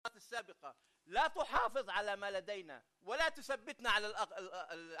السابقة لا تحافظ على ما لدينا ولا تثبتنا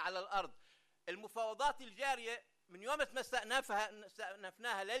على الأرض. المفاوضات الجارية من يوم ما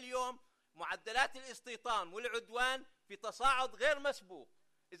استأنفناها لليوم معدلات الاستيطان والعدوان في تصاعد غير مسبوق.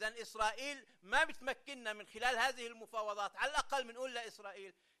 إذن إسرائيل ما بتمكننا من خلال هذه المفاوضات، على الأقل بنقول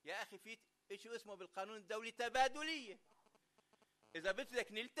لإسرائيل يا أخي في شيء اسمه بالقانون الدولي تبادلية. إذا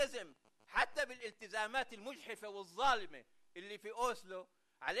بدك نلتزم حتى بالالتزامات المجحفة والظالمة اللي في أوسلو،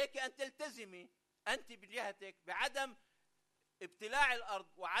 عليك أن تلتزمي أنت بجهتك بعدم ابتلاع الأرض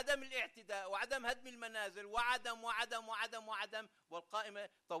وعدم الاعتداء وعدم هدم المنازل وعدم وعدم وعدم وعدم، والقائمة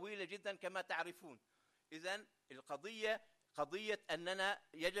طويلة جدا كما تعرفون. إذن القضية قضية أننا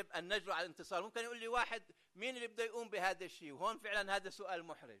يجب أن نجرؤ على الانتصار. ممكن يقول لي واحد مين اللي بده يقوم بهذا الشيء؟ وهون فعلا هذا سؤال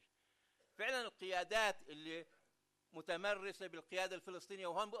محرج. فعلا القيادات اللي متمرسة بالقيادة الفلسطينية،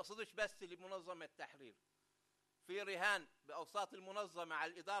 وهون بقصدش بس اللي بمنظمة التحرير، في رهان بأوساط المنظمة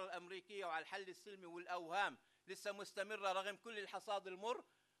على الإدارة الأمريكية وعلى الحل السلمي، والأوهام لسه مستمرة رغم كل الحصاد المر.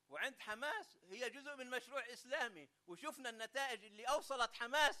 وعند حماس هي جزء من مشروع إسلامي، وشفنا النتائج اللي أوصلت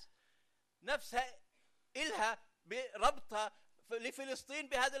حماس نفسها إلها بربطها لفلسطين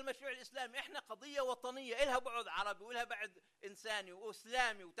بهذا المشروع الإسلامي. إحنا قضية وطنية إلها بعد عربي وإلها بعد إنساني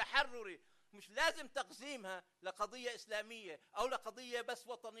وإسلامي وتحرري، مش لازم تقسيمها لقضية إسلامية أو لقضية بس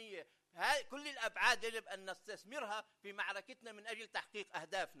وطنية. كل الأبعاد يجب أن نستثمرها في معركتنا من أجل تحقيق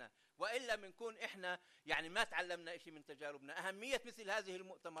أهدافنا، وإلا بنكون إحنا يعني ما تعلمنا شيء من تجاربنا. أهمية مثل هذه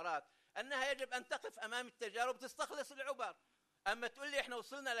المؤتمرات أنها يجب أن تقف أمام التجارب تستخلص العبر. أما تقول لي إحنا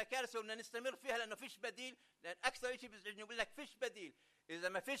وصلنا لكارثة وبدنا نستمر فيها لأنه فيش بديل، لأن أكثر شيء بيزعجني يقول لك فيش بديل. إذا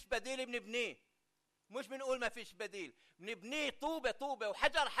ما فيش بديل بنبنيه، مش بنقول ما فيش بديل، بنبنيه طوبة طوبة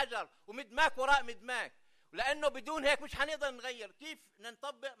وحجر حجر ومدماك وراء مدماك، لأنه بدون هيك مش هنقدر نغير. كيف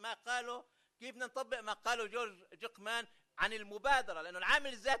نطبق ما قاله جورج جقمان عن المبادرة؟ لأنه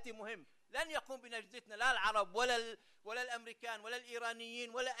العامل الذاتي مهم. لن يقوم بنجدتنا لا العرب ولا الأمريكان ولا الإيرانيين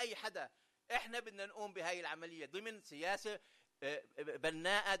ولا أي حدا. إحنا بدنا نقوم بهاي العملية ضمن سياسة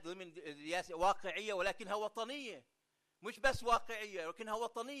بناءة، ضمن سياسة واقعية ولكنها وطنية، مش بس واقعية ولكنها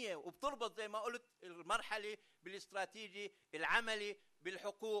وطنية، وبتربط زي ما قلت المرحلة بالاستراتيجي العملي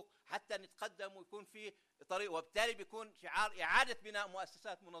بالحقوق حتى نتقدم ويكون في طريق. وبالتالي بيكون شعار إعادة بناء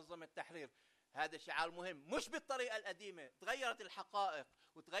مؤسسات منظمة التحرير. هذا شعار مهم، مش بالطريقة القديمة. تغيرت الحقائق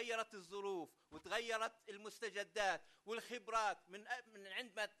وتغيرت الظروف وتغيرت المستجدات والخبرات من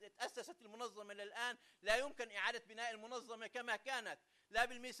عندما تأسست المنظمة للآن. لا يمكن إعادة بناء المنظمة كما كانت، لا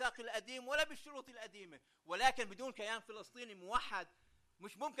بالميثاق القديم ولا بالشروط القديمة، ولكن بدون كيان فلسطيني موحد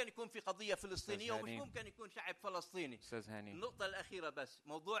مش ممكن يكون في قضية فلسطينية ومش ممكن يكون شعب فلسطيني. النقطة الأخيرة بس،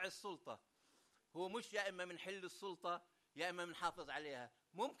 موضوع السلطة هو مش يا إما منحل السلطة يا إما منحافظ عليها.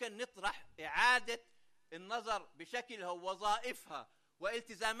 ممكن نطرح إعادة النظر بشكلها ووظائفها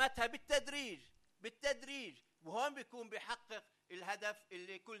والتزاماتها بالتدريج، وهون بيكون بيحقق الهدف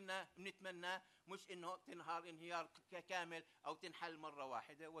اللي كلنا بنتمناه، مش إنه تنهار انهيار كامل أو تنحل مرة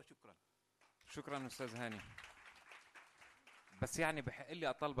واحدة. وشكرا. شكرا أستاذ هاني. بس يعني بحق لي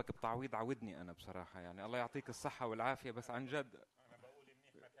أطالبك بتعويض، عودني أنا بصراحة، يعني الله يعطيك الصحة والعافية، بس عن جد أنا بقول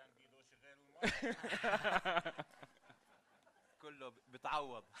منيح ما كان بيده شغال كله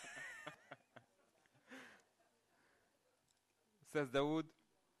بتعوض. أستاذ داود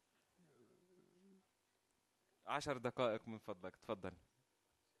 10 دقائق من فضلك، تفضل.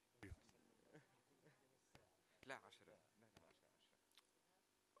 لا 10.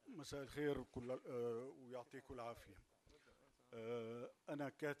 مساء الخير ويعطيكم العافية. أنا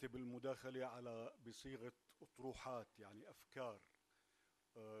كاتب المداخلة على بصيغة أطروحات، يعني أفكار،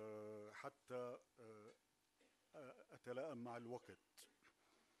 حتى أتلائم مع الوقت.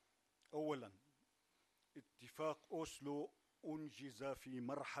 أولا، اتفاق أوسلو أنجز في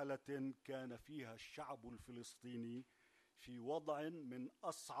مرحلة كان فيها الشعب الفلسطيني في وضع من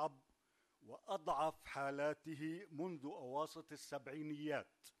أصعب وأضعف حالاته منذ أواسط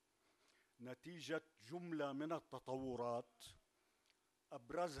السبعينيات، نتيجة جملة من التطورات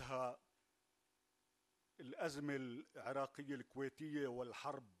أبرزها الأزمة العراقية الكويتية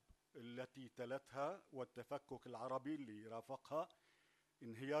والحرب التي تلتها والتفكك العربي اللي رافقها،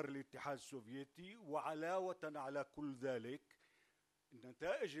 انهيار الاتحاد السوفيتي، وعلاوة على كل ذلك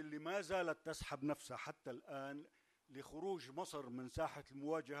النتائج اللي ما زالت تسحب نفسها حتى الآن لخروج مصر من ساحة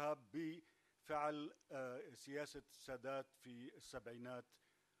المواجهة بفعل سياسة السادات في السبعينات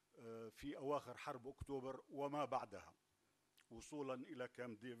في أواخر حرب أكتوبر وما بعدها، وصولا إلى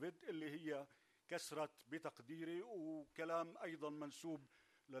كامب ديفيد، اللي هي كسرت بتقديري وكلام أيضا منسوب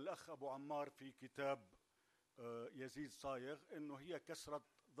للأخ أبو عمار في كتاب يزيد صايغ، إنه هي كسرت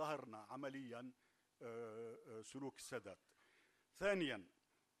ظهرنا عمليا سلوك السادات. ثانيا،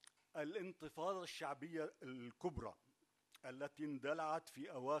 الانتفاضة الشعبية الكبرى التي اندلعت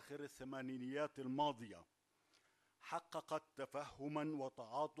في أواخر الثمانينيات الماضية حققت تفهما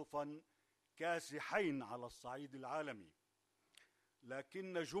وتعاطفا كاسحين على الصعيد العالمي،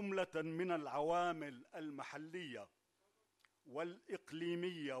 لكن جملة من العوامل المحلية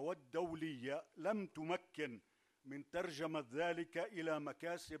والإقليمية والدولية لم تمكن من ترجمة ذلك إلى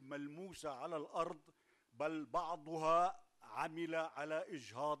مكاسب ملموسة على الأرض، بل بعضها عمل على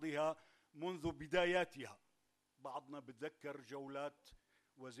إجهاضها منذ بداياتها. بعضنا بتذكر جولات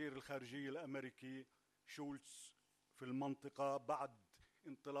وزير الخارجية الأمريكي شولتز في المنطقة بعد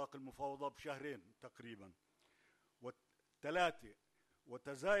انطلاق المفاوضات بشهرين تقريبا. 3.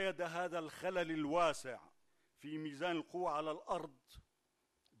 وتزايد هذا الخلل الواسع في ميزان القوى على الأرض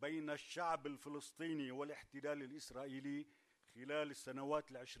بين الشعب الفلسطيني والاحتلال الإسرائيلي خلال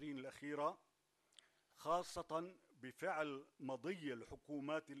السنوات العشرين الأخيرة، خاصة بفعل مضي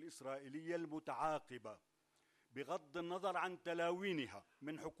الحكومات الإسرائيلية المتعاقبة بغض النظر عن تلاوينها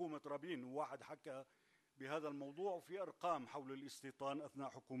من حكومة رابين. وواحد حكى بهذا الموضوع في أرقام حول الاستيطان أثناء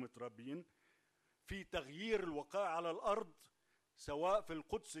حكومة رابين في تغيير الوقائع على الأرض، سواء في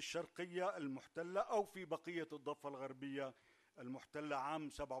القدس الشرقية المحتلة أو في بقية الضفة الغربية المحتلة عام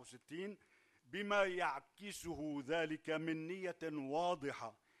 67، بما يعكسه ذلك من نية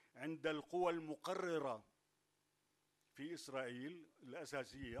واضحة عند القوى المقررة في إسرائيل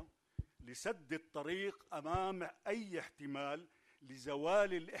الأساسية لسد الطريق أمام أي احتمال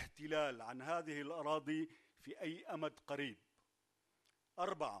لزوال الاحتلال عن هذه الأراضي في أي أمد قريب.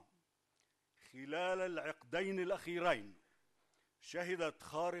 4. خلال العقدين الأخيرين شهدت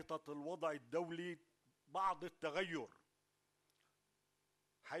خارطة الوضع الدولي بعض التغير،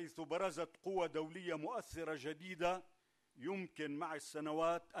 حيث برزت قوى دولية مؤثرة جديدة يمكن مع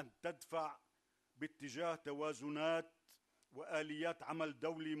السنوات أن تدفع باتجاه توازنات وآليات عمل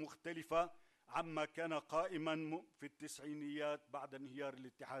دولي مختلفة عما كان قائما في التسعينيات بعد انهيار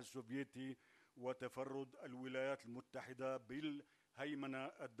الاتحاد السوفيتي وتفرد الولايات المتحدة بالهيمنة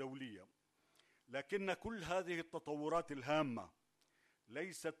الدولية. لكن كل هذه التطورات الهامة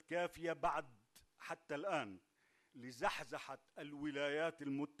ليست كافية بعد حتى الآن لزحزحة الولايات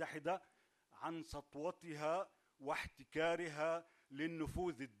المتحدة عن سطوتها واحتكارها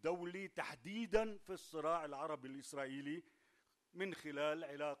للنفوذ الدولي تحديدا في الصراع العربي الإسرائيلي من خلال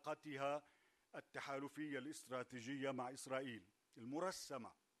علاقتها التحالفية الاستراتيجية مع إسرائيل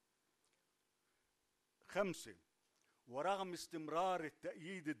المرسمة. 5. ورغم استمرار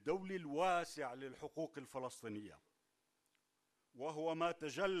التأييد الدولي الواسع للحقوق الفلسطينية، وهو ما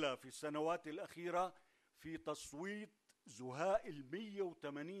تجلى في السنوات الأخيرة في تصويت زهاء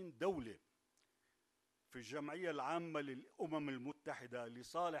 180 دولة في الجمعية العامة للأمم المتحدة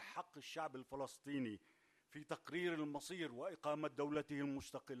لصالح حق الشعب الفلسطيني في تقرير المصير وإقامة دولته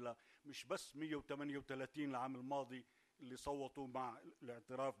المستقلة، مش بس 138 العام الماضي اللي صوتوا مع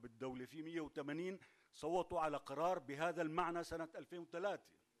الاعتراف بالدولة، في 180 صوتوا على قرار بهذا المعنى سنة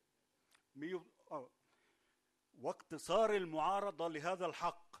 2003. واقتصار المعارضة لهذا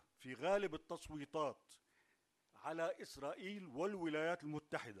الحق في غالب التصويتات على إسرائيل والولايات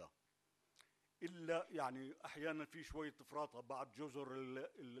المتحدة، إلا يعني أحيانا في شوية إفراط بعض جزر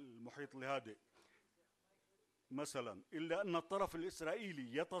المحيط الهادئ مثلا، إلا أن الطرف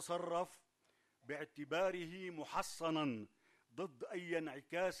الإسرائيلي يتصرف باعتباره محصنا ضد أي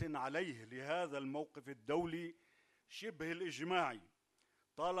انعكاس عليه لهذا الموقف الدولي شبه الإجماعي،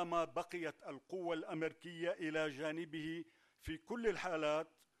 طالما بقيت القوة الأمريكية إلى جانبه في كل الحالات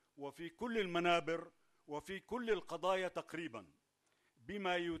وفي كل المنابر وفي كل القضايا تقريبا،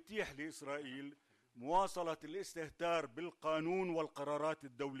 بما يتيح لإسرائيل مواصلة الاستهتار بالقانون والقرارات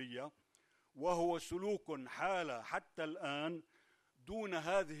الدولية، وهو سلوك حال حتى الآن دون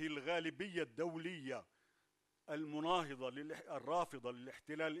هذه الغالبية الدولية المناهضة الرافضة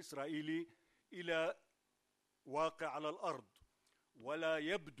للاحتلال الإسرائيلي إلى واقع على الأرض. ولا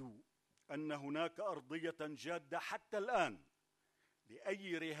يبدو أن هناك أرضية جادة حتى الآن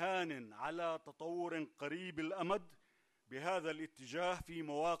لأي رهان على تطور قريب الأمد بهذا الاتجاه في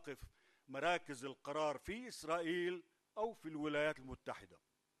مواقف مراكز القرار في إسرائيل أو في الولايات المتحدة.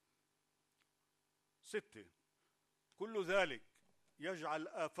 6. كل ذلك يجعل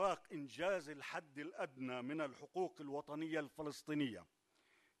آفاق إنجاز الحد الأدنى من الحقوق الوطنية الفلسطينية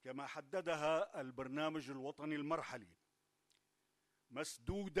كما حددها البرنامج الوطني المرحلي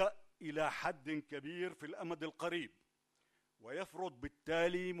مسدودة إلى حد كبير في الأمد القريب، ويفرض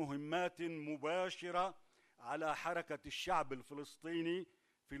بالتالي مهمات مباشرة على حركة الشعب الفلسطيني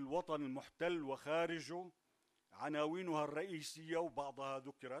في الوطن المحتل وخارجه. عناوينها الرئيسية وبعضها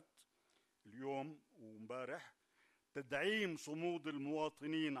ذكرت اليوم ومبارح: تدعيم صمود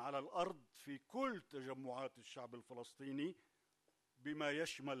المواطنين على الأرض في كل تجمعات الشعب الفلسطيني بما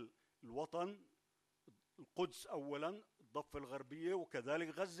يشمل الوطن، القدس أولا، الضفة الغربية، وكذلك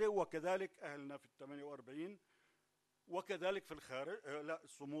غزة، وكذلك أهلنا في 48، وكذلك في الخارج. لا،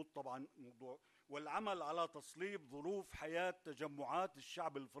 الصمود طبعا موضوع، والعمل على تصليب ظروف حياة تجمعات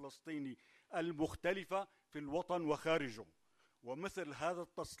الشعب الفلسطيني المختلفة في الوطن وخارجه. ومثل هذا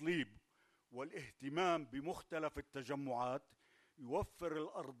التصليب والاهتمام بمختلف التجمعات يوفر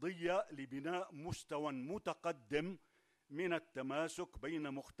الأرضية لبناء مستوى متقدم من التماسك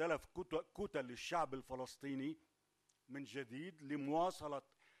بين مختلف كتل الشعب الفلسطيني من جديد، لمواصلة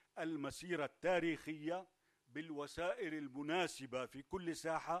المسيرة التاريخية بالوسائل المناسبة في كل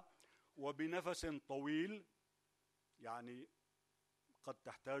ساحة وبنفس طويل، يعني قد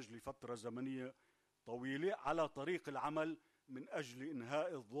تحتاج لفترة زمنية طويلة، على طريق العمل من أجل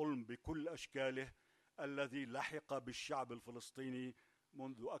إنهاء الظلم بكل أشكاله الذي لحق بالشعب الفلسطيني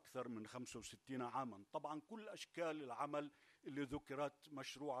منذ أكثر من 65 عاما. طبعا كل أشكال العمل اللي ذكرت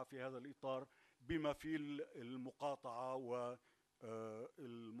مشروعة في هذا الإطار، بما في المقاطعة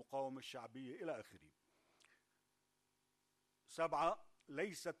والمقاومة الشعبية إلى آخره. 7،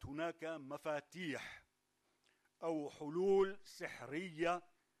 ليست هناك مفاتيح أو حلول سحرية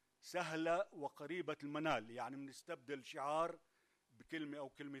سهلة وقريبة المنال، يعني بنستبدل شعار بكلمة أو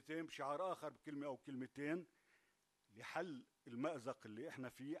كلمتين بشعار آخر بكلمة أو كلمتين لحل المأزق اللي احنا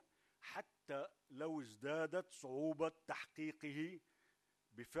فيه، حتى لو ازدادت صعوبة تحقيقه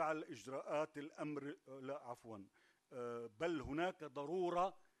بفعل إجراءات الأمر. لا عفوا، بل هناك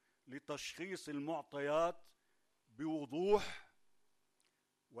ضرورة لتشخيص المعطيات بوضوح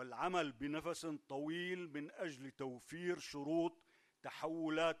والعمل بنفس طويل من أجل توفير شروط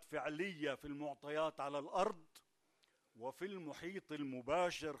تحولات فعلية في المعطيات على الأرض وفي المحيط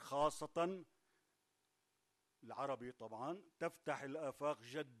المباشر، خاصة العربي طبعا، تفتح الآفاق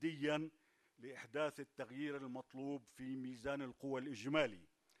جديا لإحداث التغيير المطلوب في ميزان القوى الإجمالي.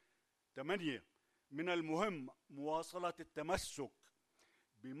 8، من المهم مواصلة التمسك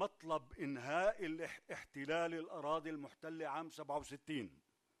بمطلب إنهاء احتلال الأراضي المحتلة عام 67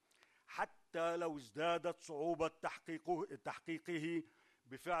 حتى لو ازدادت صعوبة تحقيقه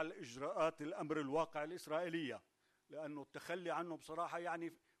بفعل إجراءات الأمر الواقع الإسرائيلية، لأنه التخلي عنه بصراحة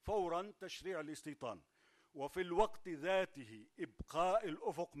يعني فورا تشريع الاستيطان. وفي الوقت ذاته إبقاء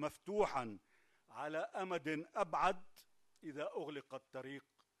الأفق مفتوحا على أمد أبعد إذا أغلق الطريق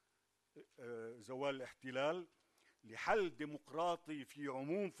زوال الاحتلال لحل ديمقراطي في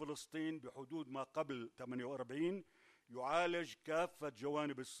عموم فلسطين بحدود ما قبل 48 يعالج كافة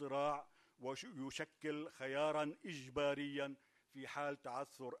جوانب الصراع ويشكل خيارا إجباريا في حال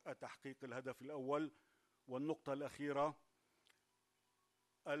تعثر تحقيق الهدف الأول. والنقطة الأخيرة،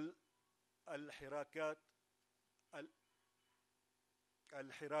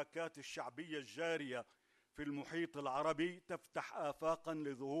 الحراكات الشعبية الجارية في المحيط العربي تفتح آفاقا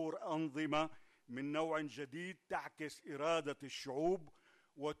لظهور أنظمة من نوع جديد تعكس إرادة الشعوب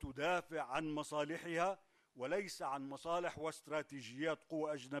وتدافع عن مصالحها وليس عن مصالح واستراتيجيات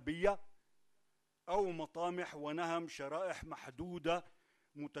قوى أجنبية أو مطامح ونهم شرائح محدودة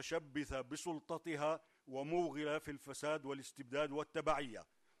متشبثة بسلطتها وموغلة في الفساد والاستبداد والتبعية.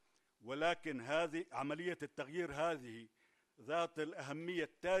 ولكن هذه عملية التغيير هذه ذات الأهمية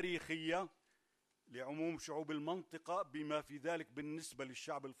التاريخية لعموم شعوب المنطقة بما في ذلك بالنسبة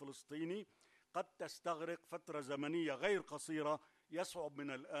للشعب الفلسطيني قد تستغرق فترة زمنية غير قصيرة يصعب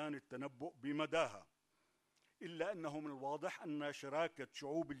من الآن التنبؤ بمداها، إلا أنه من الواضح أن شراكة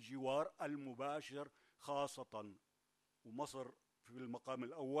شعوب الجوار المباشر خاصة ومصر في المقام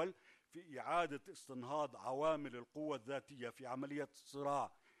الأول في إعادة استنهاض عوامل القوة الذاتية في عملية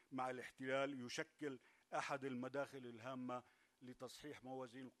الصراع مع الاحتلال يشكل أحد المداخل الهامة لتصحيح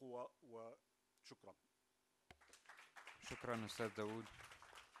موازين القوى. وشكرا. شكرا أستاذ داود.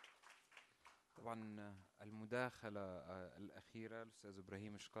 طبعا المداخلة الأخيرة الأستاذ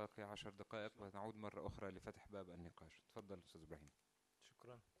إبراهيم الشقاقي 10 دقائق ونعود مرة أخرى لفتح باب النقاش. تفضل أستاذ إبراهيم.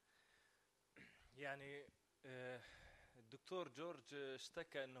 شكرا. يعني الدكتور جورج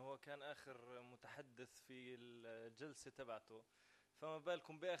اشتكى أنه هو كان آخر متحدث في الجلسة تبعته، فما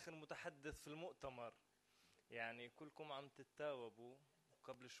بالكم بآخر متحدث في المؤتمر؟ يعني كلكم عم تتاوبوا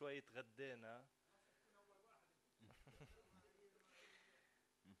وقبل شوي تغدينا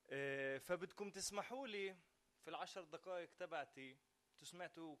فبدكم تسمحوا لي في ال10 دقائق تبعتي.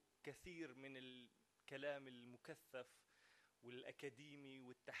 سمعتوا كثير من الكلام المكثف والأكاديمي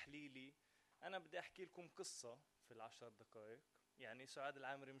والتحليلي. أنا بدي أحكي لكم قصة في ال10 دقائق. يعني سعاد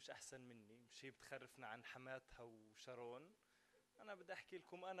العامري مش أحسن مني، مش هي بتخرفنا عن حماتها وشارون. أنا بدي أحكي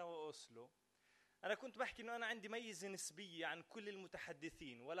لكم أنا وأوسلو. أنا كنت بحكي إنه أنا عندي ميزة نسبية عن كل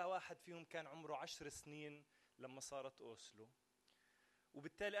المتحدثين، ولا واحد فيهم كان عمره 10 سنين لما صارت أوسلو.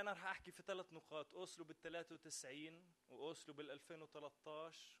 وبالتالي أنا رح أحكي في 3 نقاط: أوسلو بال93، وأوسلو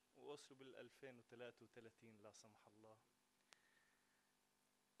بال2013، وأوسلو بال2033 لا سمح الله.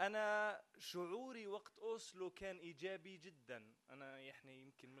 أنا شعوري وقت أوسلو كان إيجابي جدا. أنا يعني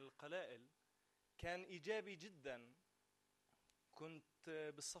يمكن من القلائل كان إيجابي جدا.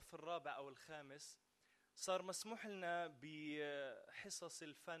 كنت بالصف الرابع أو الخامس، صار مسموح لنا بحصص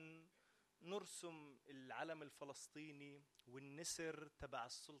الفن نرسم العلم الفلسطيني والنسر تبع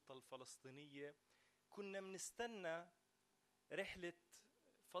السلطة الفلسطينية. كنا منستنى رحلة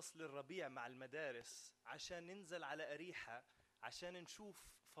فصل الربيع مع المدارس عشان ننزل على أريحة عشان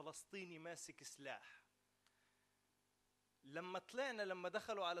نشوف فلسطيني ماسك سلاح. لما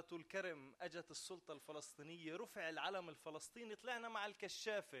دخلوا على طول كرم أجت السلطة الفلسطينية، رفع العلم الفلسطيني، طلعنا مع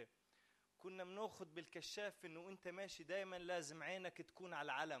الكشافة. كنا بناخد بالكشاف إنه أنت ماشي دايما لازم عينك تكون على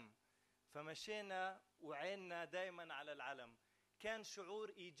العلم، فمشينا وعيننا دايما على العلم. كان شعور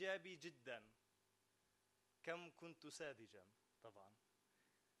إيجابي جدا. كم كنت ساذجا طبعا.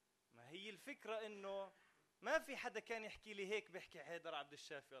 ما هي الفكرة إنه ما في حدا كان يحكي لي هيك بيحكي حيدر عبد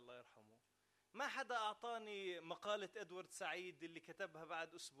الشافي الله يرحمه. ما حدا أعطاني مقالة إدوارد سعيد اللي كتبها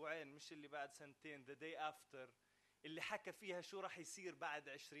بعد أسبوعين مش اللي بعد سنتين، The Day After، اللي حكى فيها شو رح يصير بعد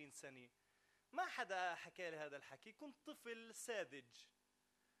 20 سنة. ما حدا حكى لي هذا الحكي. كنت طفل ساذج،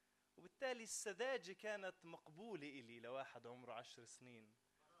 وبالتالي السذاجة كانت مقبولة إلي لواحد عمره 10 سنين.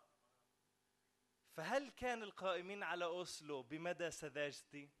 فهل كان القائمين على أوسلو بمدى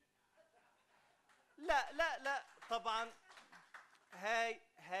سذاجتي؟ لا لا لا طبعا.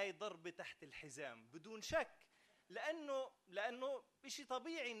 هاي ضربة تحت الحزام بدون شك، لأنه بشي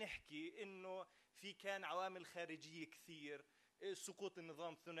طبيعي نحكي إنه في كان عوامل خارجية كثير: سقوط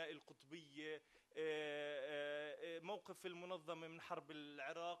النظام ثنائي القطبية، موقف المنظمة من حرب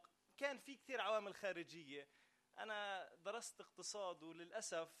العراق، كان في كثير عوامل خارجية. أنا درست اقتصاد،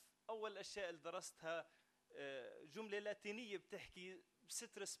 وللأسف أول الأشياء اللي درستها جملة لاتينية بتحكي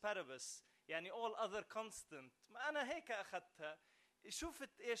ceteris paribus، يعني all other constant. ما أنا هيك أخذتها.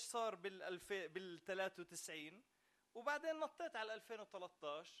 شفت إيش صار بال93، وبعدين نطيت على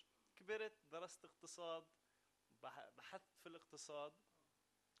 2013، كبرت درست اقتصاد، بحثت في الاقتصاد،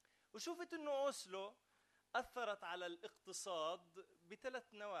 وشفت إنه أوسلو أثرت على الاقتصاد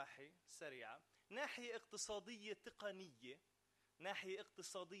ب3 نواحي سريعة: ناحية اقتصادية تقنية، ناحية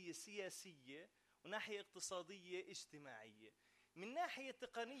اقتصادية سياسية، وناحية اقتصادية اجتماعية. من ناحية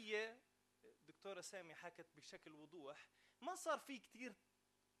تقنية دكتورة سامي حكت بشكل وضوح، ما صار في كتير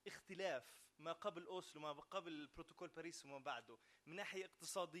اختلاف ما قبل أوسلو ما قبل بروتوكول باريس وما بعده. من ناحية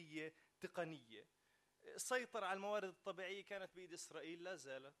اقتصادية تقنية، السيطرة على الموارد الطبيعية كانت بإيد إسرائيل لا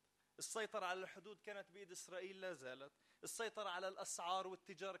زالت، السيطرة على الحدود كانت بإيد إسرائيل لا زالت، السيطرة على الأسعار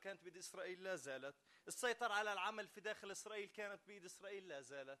والتجارة كانت بإيد إسرائيل لا زالت، السيطرة على العمل في داخل إسرائيل كانت بإيد إسرائيل لا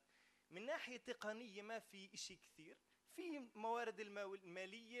زالت. من ناحية تقنية ما في إشي كثير. في موارد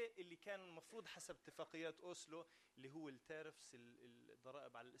المالية اللي كان المفروض حسب اتفاقيات أوسلو اللي هو التارفس،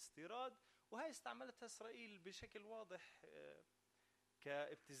 الضرائب على الاستيراد، وهي استعملتها إسرائيل بشكل واضح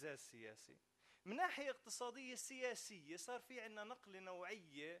كابتزاز سياسي. من ناحية اقتصادية سياسية صار في عنا نقلة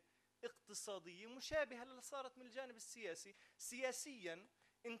نوعية اقتصادية مشابهة للي صارت من الجانب السياسي. سياسيا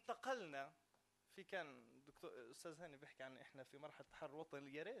انتقلنا، في كان دكتور أستاذ هاني بيحكي عن إحنا في مرحلة تحرر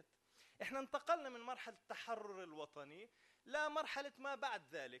وطني، يا ريت إحنا انتقلنا من مرحلة التحرر الوطني لمرحلة ما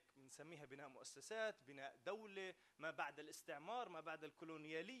بعد ذلك، بنسميها بناء مؤسسات، بناء دولة، ما بعد الاستعمار، ما بعد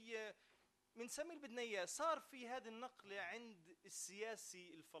الكولونيالية، بنسميه اللي بدنا إياه. صار في هذه النقلة عند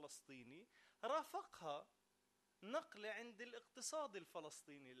السياسي الفلسطيني، رافقها نقلة عند الاقتصاد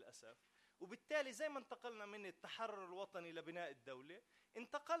الفلسطيني للأسف. وبالتالي زي ما انتقلنا من التحرر الوطني لبناء الدولة،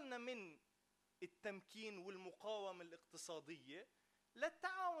 انتقلنا من التمكين والمقاومة الاقتصادية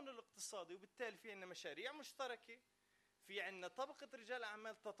للتعاون الاقتصادي. وبالتالي في عنا مشاريع مشتركة، في عنا طبقة رجال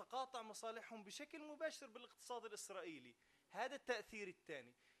أعمال تتقاطع مصالحهم بشكل مباشر بالاقتصاد الإسرائيلي. هذا التأثير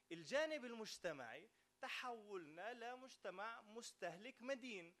الثاني. الجانب المجتمعي، تحولنا لمجتمع مستهلك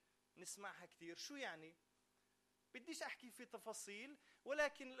مدين، نسمعها كثير. شو يعني؟ بديش أحكي في تفاصيل،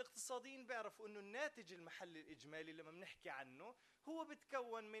 ولكن الاقتصاديين بيعرفوا أنه الناتج المحلي الإجمالي لما بنحكي عنه هو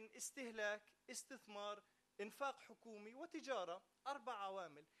بتكون من استهلاك، استثمار، إنفاق حكومي، وتجارة. 4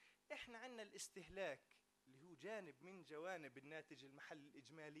 عوامل. إحنا عنا الاستهلاك اللي هو جانب من جوانب الناتج المحلي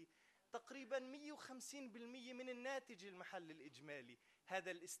الإجمالي، تقريبا 150% من الناتج المحلي الإجمالي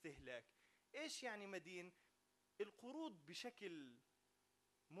هذا الاستهلاك. إيش يعني مدين؟ القروض بشكل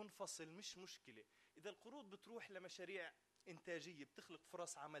منفصل مش مشكلة. إذا القروض بتروح لمشاريع إنتاجية بتخلق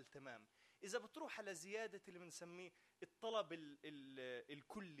فرص عمل، تمام. إذا بتروح على زيادة اللي بنسميه الطلب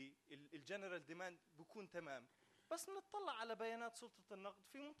الكلي الجنرال ديماند بيكون تمام. بس نطلع على بيانات سلطة النقد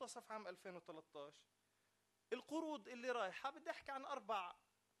في منتصف عام 2013 القروض اللي رايحة، بدي أحكي عن 4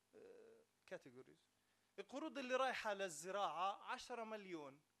 كاتيجوريز. القروض اللي رايحة للزراعة 10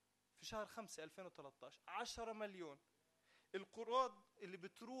 مليون في شهر 5 2013، 10 مليون. القروض اللي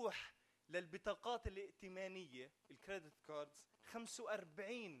بتروح للبطاقات الائتمانية الكريدت كاردز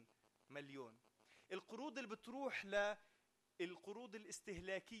 45 مليون. القروض اللي بتروح للقروض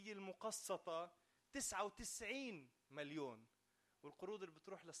الاستهلاكية المقسطة 99 مليون. والقروض اللي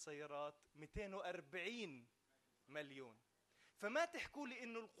بتروح للسيارات 240 مليون. فما تحكوا لي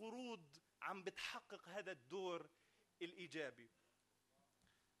إنه القروض عم بتحقق هذا الدور الإيجابي.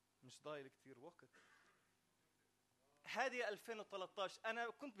 مش ضايل كتير وقت. هذه 2013. أنا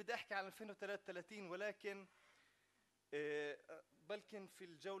كنت بدي أحكي عن 2033 ولكن بلكن في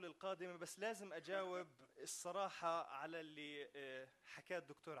الجولة القادمة، بس لازم أجاوب الصراحة على اللي حكاه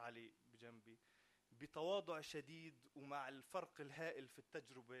الدكتور علي بجنبي بتواضع شديد ومع الفرق الهائل في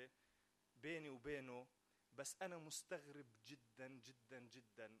التجربة بيني وبينه. بس أنا مستغرب جدا جدا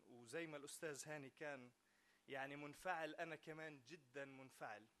جدا، وزي ما الأستاذ هاني كان يعني منفعل، أنا كمان جدا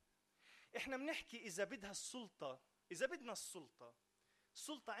منفعل. إحنا بنحكي إذا بدها السلطة، إذا بدنا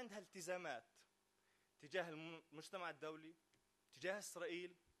السلطة عندها التزامات تجاه المجتمع الدولي، تجاه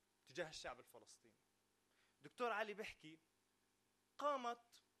إسرائيل، تجاه الشعب الفلسطيني. دكتور علي بيحكي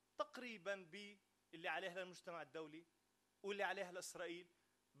قامت تقريبا باللي عليها المجتمع الدولي واللي عليها لإسرائيل،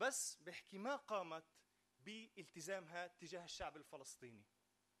 بس بيحكي ما قامت بالتزامها تجاه الشعب الفلسطيني.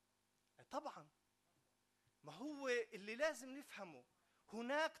 طبعا ما هو اللي لازم نفهمه،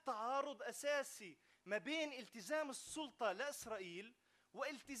 هناك تعارض أساسي ما بين التزام السلطة لإسرائيل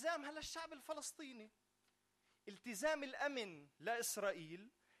والتزامها للشعب الفلسطيني. التزام الأمن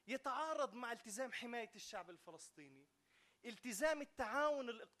لإسرائيل يتعارض مع التزام حماية الشعب الفلسطيني. التزام التعاون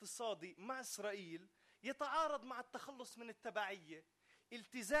الاقتصادي مع إسرائيل يتعارض مع التخلص من التبعية.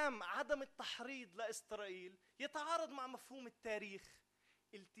 التزام عدم التحريض لإسرائيل يتعارض مع مفهوم التاريخ.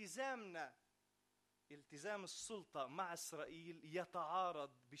 التزام السلطة مع إسرائيل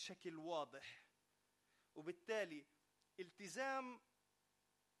يتعارض بشكل واضح، وبالتالي التزام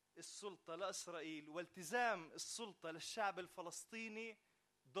السلطة لإسرائيل والتزام السلطة للشعب الفلسطيني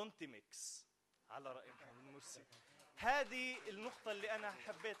دونت ميكس على رأي محمد مرسي. هذه النقطة اللي أنا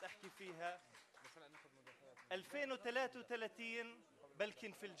حبيت أحكي فيها. 2033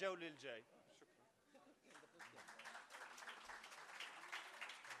 بلكن في الجولة الجاي.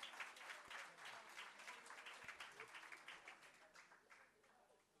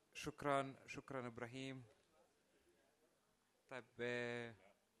 شكرا إبراهيم. طيب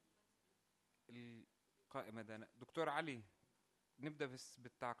القائمة دانا. دكتور علي، نبدأ بس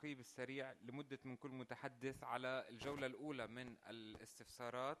بالتعقيب السريع لمدة من كل متحدث على الجولة الأولى من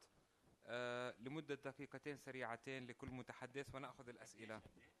الاستفسارات، لمدة دقيقتين سريعتين لكل متحدث، ونأخذ الأسئلة.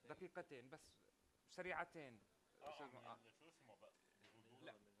 دقيقتين بس سريعتين.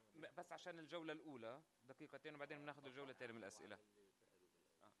 لا بس عشان الجولة الأولى دقيقتين، وبعدين بناخذ الجولة الثانية من الأسئلة.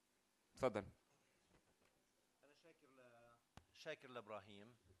 تفضل. أنا شاكر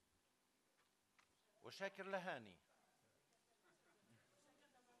لإبراهيم وشاكر لهاني.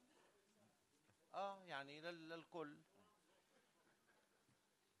 يعني للكل.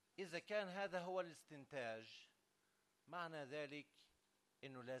 إذا كان هذا هو الاستنتاج، معنى ذلك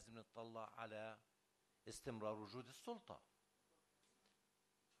إنه لازم نتطلع على استمرار وجود السلطة،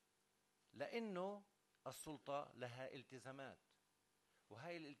 لأنه السلطة لها التزامات،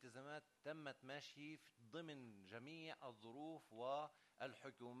 وهي الالتزامات تمت ماشي ضمن جميع الظروف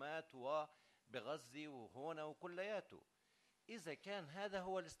والحكومات وبغزة وهنا وكلياته. إذا كان هذا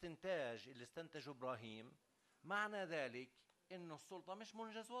هو الاستنتاج اللي استنتجه إبراهيم، معنى ذلك إنه السلطة مش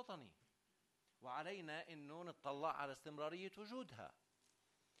منجز وطني، وعلينا إنه نتطلع على استمرارية وجودها.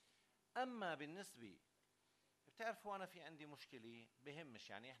 أما بالنسبة بتعرفوا أنا في عندي مشكلة بهمش،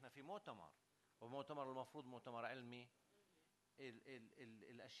 يعني إحنا في مؤتمر، ومؤتمر المفروض مؤتمر علمي،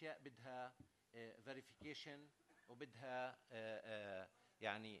 الأشياء بدها verification وبدها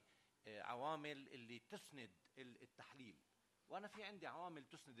يعني عوامل اللي تسند التحليل، وأنا في عندي عوامل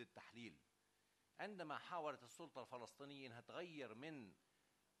تسند التحليل. عندما حاولت السلطة الفلسطينية أنها تغير من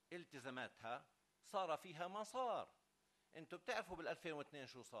التزاماتها، صار فيها ما صار. أنتوا بتعرفوا بال2002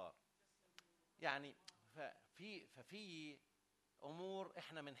 شو صار. يعني ففي أمور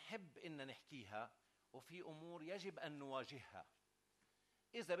إحنا منحب إن نحكيها، وفي أمور يجب أن نواجهها.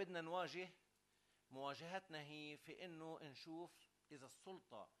 إذا بدنا نواجه، مواجهتنا هي في إنه نشوف إذا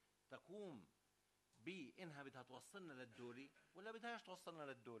السلطة تقوم بإنها بدها توصلنا للدولة ولا بدهاش توصلنا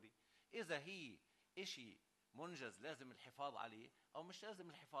للدولة. إذا هي إشي منجز لازم الحفاظ عليه أو مش لازم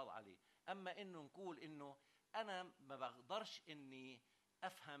الحفاظ عليه. أما إنه نقول إنه أنا ما بقدرش إني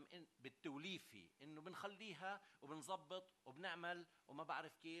أفهم إن بالتوليفي إنه بنخليها وبنظبط وبنعمل وما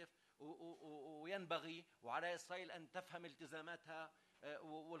بعرف كيف وينبغي وعلى إسرائيل أن تفهم التزاماتها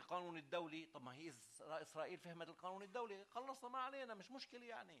والقانون الدولي. طب ما هي إسرائيل فهمت القانون الدولي، خلصنا ما علينا، مش مشكلة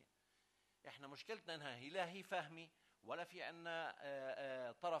يعني. إحنا مشكلتنا إنها هي لا هي فاهمة ولا في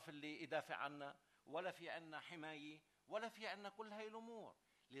عنا طرف اللي يدافع عنا ولا في عنا حماية ولا في عنا كل هاي الأمور.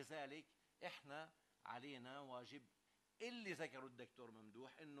 لذلك إحنا علينا واجب اللي ذكره الدكتور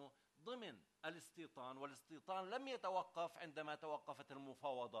ممدوح إنه ضمن الاستيطان، والاستيطان لم يتوقف عندما توقفت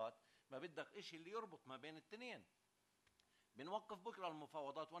المفاوضات. ما بدك إشي اللي يربط ما بين التنين. بنوقف بكرة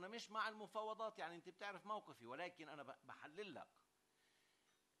المفاوضات وأنا مش مع المفاوضات، يعني أنت بتعرف موقفي، ولكن أنا بحلل لك.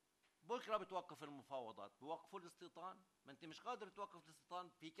 بكرة بتوقف المفاوضات، بوقفوا الاستيطان؟ ما أنت مش قادر توقف الاستيطان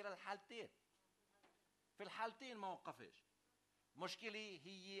في كلا الحالتين. في الحالتين ما وقفش. مشكلة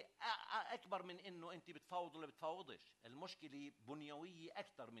هي أكبر من إنه أنت بتفاوض ولا بتفاوضش. المشكلة بنيوية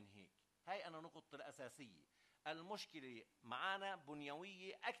أكثر من هيك. هاي أنا نقطة الأساسية. المشكلة معانا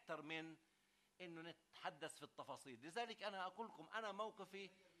بنيوية أكثر من إنه نتحدث في التفاصيل. لذلك أنا أقول لكم أنا موقفي،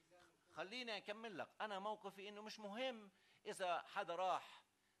 خليني أكمل لك، أنا موقفي إنه مش مهم إذا حدا راح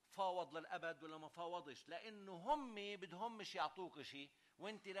فاوض للأبد ولا ما فاوضش، لأنه هم بدهمش يعطوك شيء،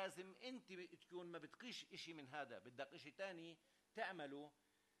 وانت لازم انت تكون ما بتقيش اشي من هذا، بدك اشي تاني تعملوا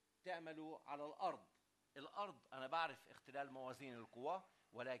على الأرض. أنا بعرف اختلال موازين القوى،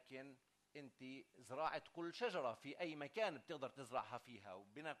 ولكن انت زراعة كل شجرة في أي مكان بتقدر تزرعها فيها،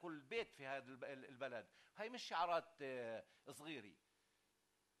 وبنا كل بيت في هذا البلد. هاي مش شعارات صغيرة،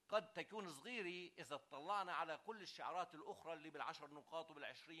 قد تكون صغيرة إذا اطلعنا على كل الشعارات الأخرى اللي بالعشر نقاط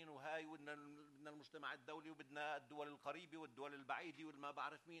وبال20 وهاي، وبدنا المجتمع الدولي وبدنا الدول القريبة والدول البعيدة والما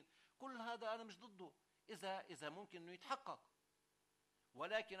بعرف مين. كل هذا أنا مش ضده إذا ممكن إنه يتحقق،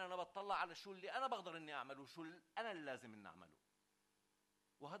 ولكن أنا بطلع على شو اللي أنا بقدر إني أعمله وشو أنا اللي لازم إني أعمله.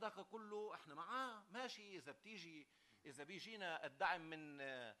 وهذاك كله إحنا معاه ماشي. إذا بيجينا الدعم من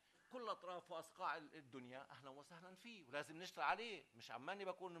كل أطراف وأصقاع الدنيا أهلا وسهلا فيه، ولازم نشتغل عليه. مش عماني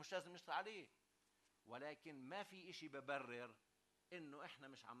بقول إنه مش لازم نشتغل عليه، ولكن ما في إشي ببرر إنه إحنا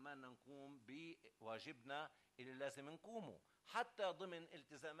مش عمالنا نقوم بواجبنا اللي لازم نقومه حتى ضمن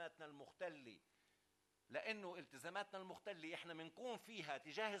التزاماتنا المختلة. لأنه التزاماتنا المختلة إحنا بنقوم فيها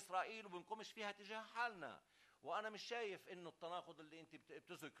تجاه إسرائيل وبنقومش فيها تجاه حالنا. وأنا مش شايف إنه التناقض اللي أنت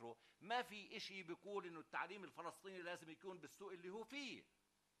بتذكره. ما في إشي بيقول إنه التعليم الفلسطيني لازم يكون بالسوق اللي هو فيه،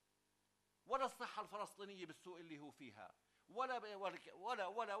 ولا الصحة الفلسطينية بالسوق اللي هو فيها،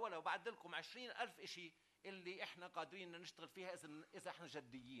 ولا وبعد لكم 20,000 إشي اللي إحنا قادرين نشتغل فيها إذا إحنا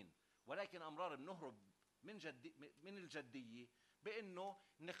جديين. ولكن أمرار بنهرب من الجدية بإنه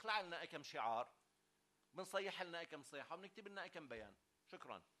نخلع لنا كم شعار، بنصيح لنا كم صيحة، بنكتب لنا كم بيان.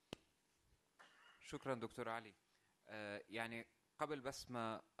 شكرا دكتور علي. يعني قبل بس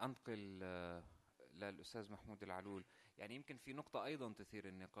ما أنقل للأستاذ محمود العلول، يعني يمكن في نقطة أيضا تثير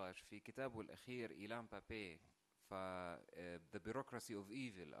النقاش في كتابه الأخير إيلان بابي The Bureaucracy of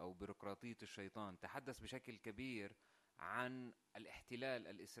Evil أو بيروقراطية الشيطان، تحدث بشكل كبير عن الاحتلال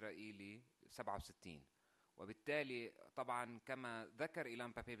الإسرائيلي 67. وبالتالي طبعا كما ذكر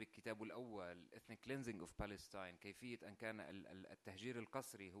إيلان بابي بكتابه الأول Ethnic Cleansing of Palestine، كيفية أن كان التهجير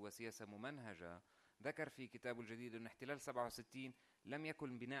القسري هو سياسة ممنهجة، ذكر في كتابه الجديد أن احتلال 67 لم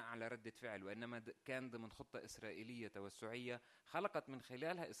يكن بناء على ردة فعل، وإنما كان ضمن خطة إسرائيلية توسعية خلقت من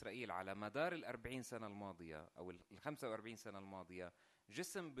خلالها إسرائيل على مدار 40 سنة الماضية أو 45 سنة الماضية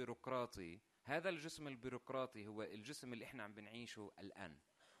جسم بيروقراطي. هذا الجسم البيروقراطي هو الجسم اللي احنا عم بنعيشه الآن.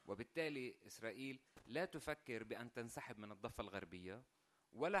 وبالتالي إسرائيل لا تفكر بأن تنسحب من الضفة الغربية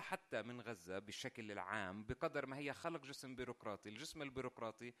ولا حتى من غزة بالشكل العام، بقدر ما هي خلق جسم بيروقراطي. الجسم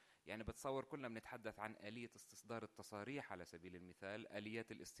البيروقراطي يعني بتصور كلنا بنتحدث عن آلية استصدار التصاريح على سبيل المثال،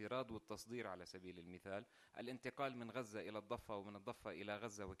 آليات الاستيراد والتصدير على سبيل المثال، الانتقال من غزة إلى الضفة ومن الضفة إلى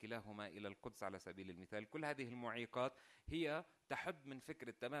غزة وكلاهما إلى القدس على سبيل المثال. كل هذه المعيقات هي تحد من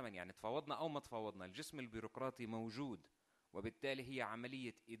فكرة تماما، يعني تفاوضنا أو ما تفاوضنا الجسم البيروقراطي موجود، وبالتالي هي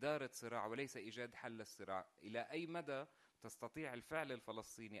عملية إدارة صراع وليس إيجاد حل للصراع. إلى أي مدى تستطيع الفعل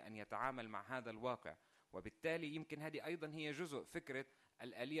الفلسطيني أن يتعامل مع هذا الواقع؟ وبالتالي يمكن هذه أيضا هي جزء فكرة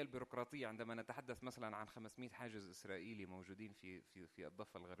الآلية البيروقراطية. عندما نتحدث مثلا عن 500 حاجز إسرائيلي موجودين في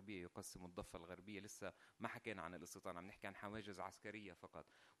الضفة الغربية، يقسم الضفة الغربية، لسه ما حكينا عن الاستيطان، عم نحكي عن حواجز عسكرية فقط.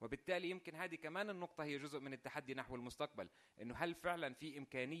 وبالتالي يمكن هذه كمان النقطة هي جزء من التحدي نحو المستقبل، إنه هل فعلا في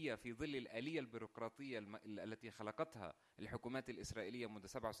إمكانية في ظل الآلية البيروقراطية التي خلقتها الحكومات الإسرائيلية منذ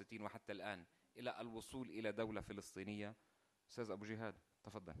 67 وحتى الآن إلى الوصول إلى دولة فلسطينية؟ أستاذ أبو جهاد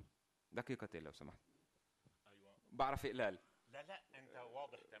تفضل. دقيقتين لو سمحت. ايوه. بعرف إقلال. لا انت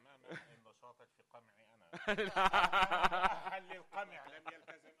واضح تماما انه شاطر في قمعي انا. محل القمع لم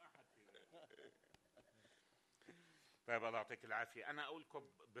يلتزم احد فيه. طيب الله يعطيك العافيه. انا اقول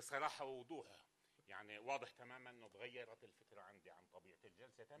لكم بصراحه ووضوح، يعني واضح تماما انه تغيرت الفكره عندي عن طبيعه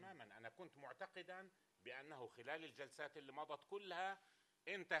الجلسه تماما. انا كنت معتقدا بانه خلال الجلسات اللي مضت كلها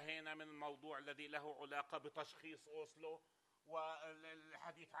انتهينا من الموضوع الذي له علاقه بتشخيص اوسلو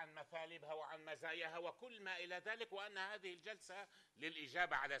والحديث عن مثالبها وعن مزاياها وكل ما إلى ذلك، وأن هذه الجلسة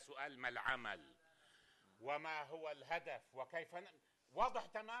للإجابة على سؤال ما العمل وما هو الهدف وكيف واضح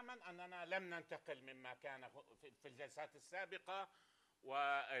تماما أننا لم ننتقل مما كان في الجلسات السابقة،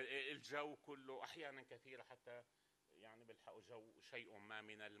 والجو كله أحيانا كثيرة حتى يعني بالحق جو شيء ما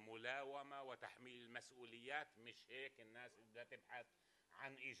من الملاومة وتحميل المسؤوليات. مش هيك الناس بدها تبحث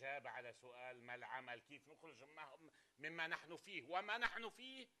عن إجابة على سؤال ما العمل، كيف نخرج مما نحن فيه وما نحن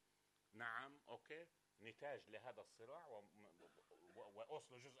فيه. نعم أوكي، نتاج لهذا الصراع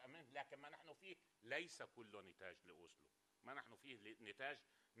وأوسلو جزء منه، لكن ما نحن فيه ليس كله نتاج لأوسلو. ما نحن فيه نتاج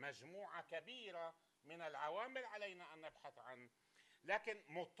مجموعة كبيرة من العوامل علينا أن نبحث عن، لكن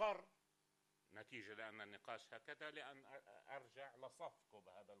مضطر نتيجة لأن النقاش هكذا لأن أرجع لصفكم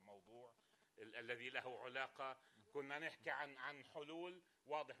بهذا الموضوع الذي له علاقة. كنا نحكي عن حلول،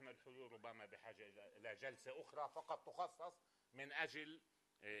 واضح أن الحلول ربما بحاجة إلى جلسة أخرى فقط تخصص من أجل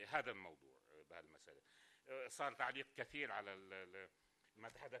هذا الموضوع بهالمسألة. صار تعليق كثير على ما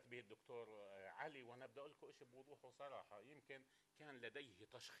تحدث به الدكتور علي، وأنا بدي أقول لكم شيء بوضوح وصراحة. يمكن كان لديه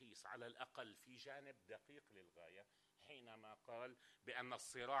تشخيص على الأقل في جانب دقيق للغاية حينما قال بأن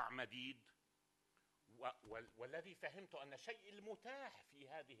الصراع مديد، والذي فهمته أن الشيء المتاح في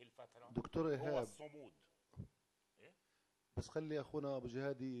هذه الفترة دكتور هو إيهاب، الصمود. بس خلي أخونا أبو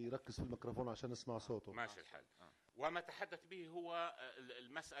جهادي يركز في الميكروفون عشان نسمع صوته. ماشي الحال. وما تحدث به هو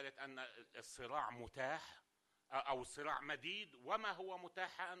المسألة أن الصراع متاح أو الصراع مديد، وما هو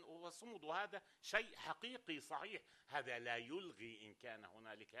متاح هو الصمود، وهذا شيء حقيقي صحيح. هذا لا يلغي إن كان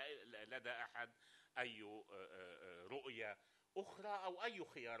هنالك لدى أحد أي رؤية أخرى أو أي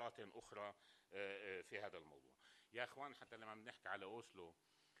خيارات أخرى في هذا الموضوع. يا أخوان، حتى لما بنحكي على أوسلو،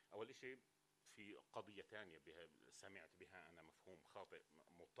 أول شيء في قضية ثانية سمعت بها أنا مفهوم خاطئ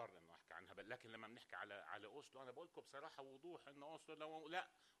مضطر أنه أحكي عنها، لكن لما بنحكي على أوسلو أنا بقول لكم بصراحة وضوح أنه أوسلو لا،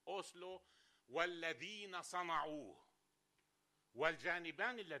 أوسلو والذين صنعوه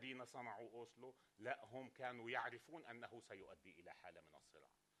والجانبان الذين صنعوا أوسلو لا، هم كانوا يعرفون أنه سيؤدي إلى حالة من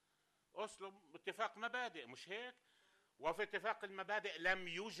الصراع. أوسلو اتفاق مبادئ، مش هيك؟ وفي اتفاق المبادئ لم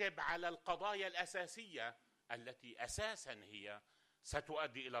يجب على القضايا الأساسية التي أساسا هي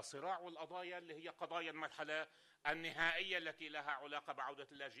ستؤدي إلى صراع، والقضايا اللي هي قضايا المرحلة النهائية التي لها علاقة بعودة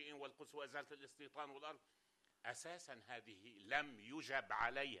اللاجئين والقدس وإزالة الاستيطان والأرض. أساسا هذه لم يجب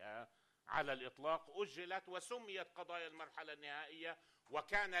عليها على الإطلاق، أجلت وسميت قضايا المرحلة النهائية،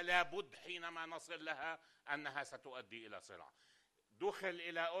 وكان لابد حينما نصل لها أنها ستؤدي إلى صراع. دخل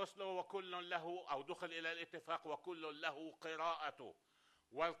إلى أوسلو وكل له، أو دخل إلى الاتفاق وكل له قراءته،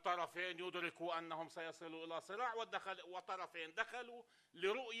 والطرفين يدركوا أنهم سيصلوا إلى صراع، وطرفين دخلوا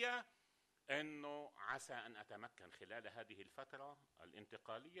لرؤية أنه عسى أن أتمكن خلال هذه الفترة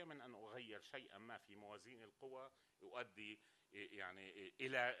الانتقالية من أن أغير شيئا ما في موازين القوى يؤدي يعني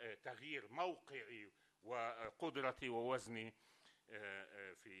إلى تغيير موقعي وقدرتي ووزني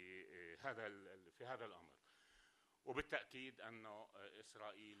في هذا الأمر. وبالتأكيد أن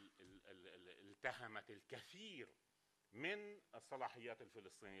إسرائيل التهمت الكثير من الصلاحيات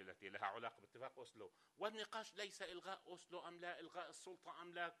الفلسطينية التي لها علاقة باتفاق أوسلو، والنقاش ليس إلغاء أوسلو أم لا، إلغاء السلطة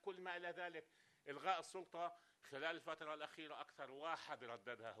أم لا، كل ما إلى ذلك. إلغاء السلطة خلال الفترة الأخيرة أكثر واحد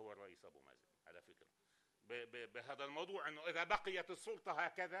رددها هو الرئيس أبو مازن على فكرة بهذا الموضوع، أنه إذا بقيت السلطة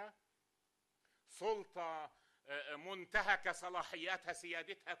هكذا سلطة منتهكة صلاحياتها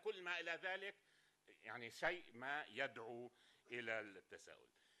سيادتها كل ما إلى ذلك، يعني شيء ما يدعو إلى التساؤل.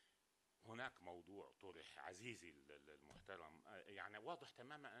 هناك موضوع طرح عزيزي المحترم، يعني واضح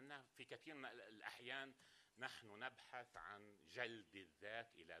تماما أن في كثير من الأحيان نحن نبحث عن جلد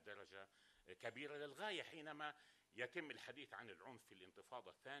الذات إلى درجة كبيرة للغاية حينما يتم الحديث عن العنف في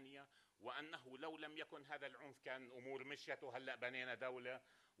الانتفاضة الثانية، وأنه لو لم يكن هذا العنف كان الأمور مشيت وهلأ بنينا دولة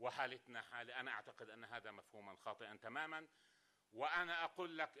وحالتنا حالة. أنا أعتقد أن هذا مفهوما خاطئا تماما، وأنا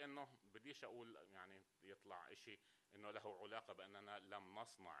أقول لك أنه بديش أقول يعني يطلع إشي أنه له علاقة بأننا لم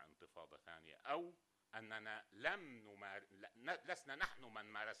نصنع انتفاضة ثانية أو أننا لسنا نحن من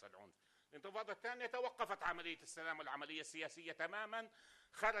مارس العنف. الانتفاضة الثانية توقفت عملية السلام والعملية السياسية تماما،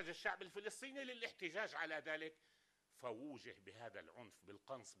 خرج الشعب الفلسطيني للاحتجاج على ذلك، فوجه بهذا العنف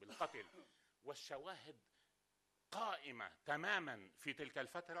بالقنص بالقتل، والشواهد قائمة تماما في تلك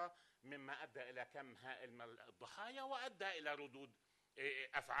الفترة مما أدى إلى كم هائل من الضحايا وأدى إلى ردود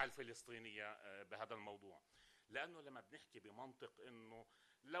أفعال فلسطينية بهذا الموضوع. لأنه لما بنحكي بمنطق إنه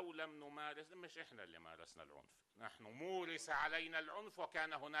لو لم نمارس، مش إحنا اللي مارسنا العنف، نحن مورس علينا العنف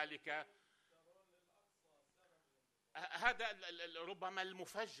وكان هنالك هذا ربما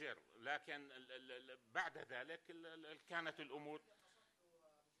المفجر، لكن بعد ذلك كانت الأمور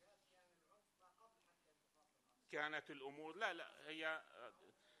لا هي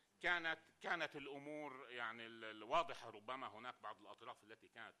كانت الأمور يعني الواضحة. ربما هناك بعض الأطراف التي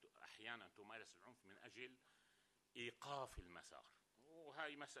كانت أحيانا تمارس العنف من أجل إيقاف المسار،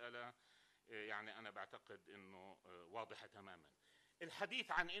 وهي مسألة يعني أنا بعتقد أنه واضحة تماما.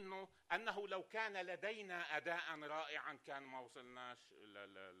 الحديث عن أنه لو كان لدينا أداء رائعا كان ما وصلناش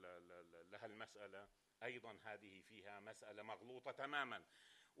لها المسألة، أيضا هذه فيها مسألة مغلوطة تماما.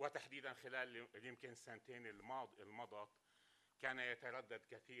 وتحديدا خلال يمكن سنتين المضت كان يتردد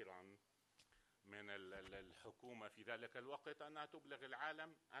كثيرا من الحكومة في ذلك الوقت أنها تبلغ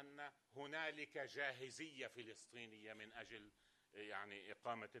العالم أن هنالك جاهزية فلسطينية من أجل يعني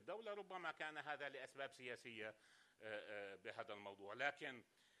إقامة الدولة. ربما كان هذا لأسباب سياسية بهذا الموضوع، لكن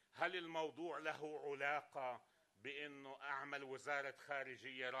هل الموضوع له علاقة بأنه أعمل وزارة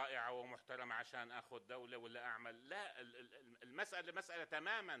خارجية رائعة ومحترمة عشان أخذ دولة، ولا أعمل؟ لا، المسألة مسألة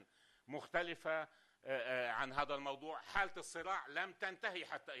تماما مختلفة عن هذا الموضوع. حالة الصراع لم تنتهي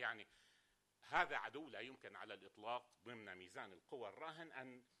حتى يعني هذا عدو لا يمكن على الإطلاق ضمن ميزان القوى الراهن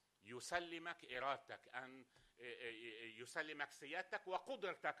أن يسلمك إرادتك، أن يسلمك سيادتك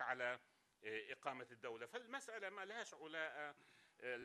وقدرتك على إقامة الدولة. فالمسألة ما لهاش علاقة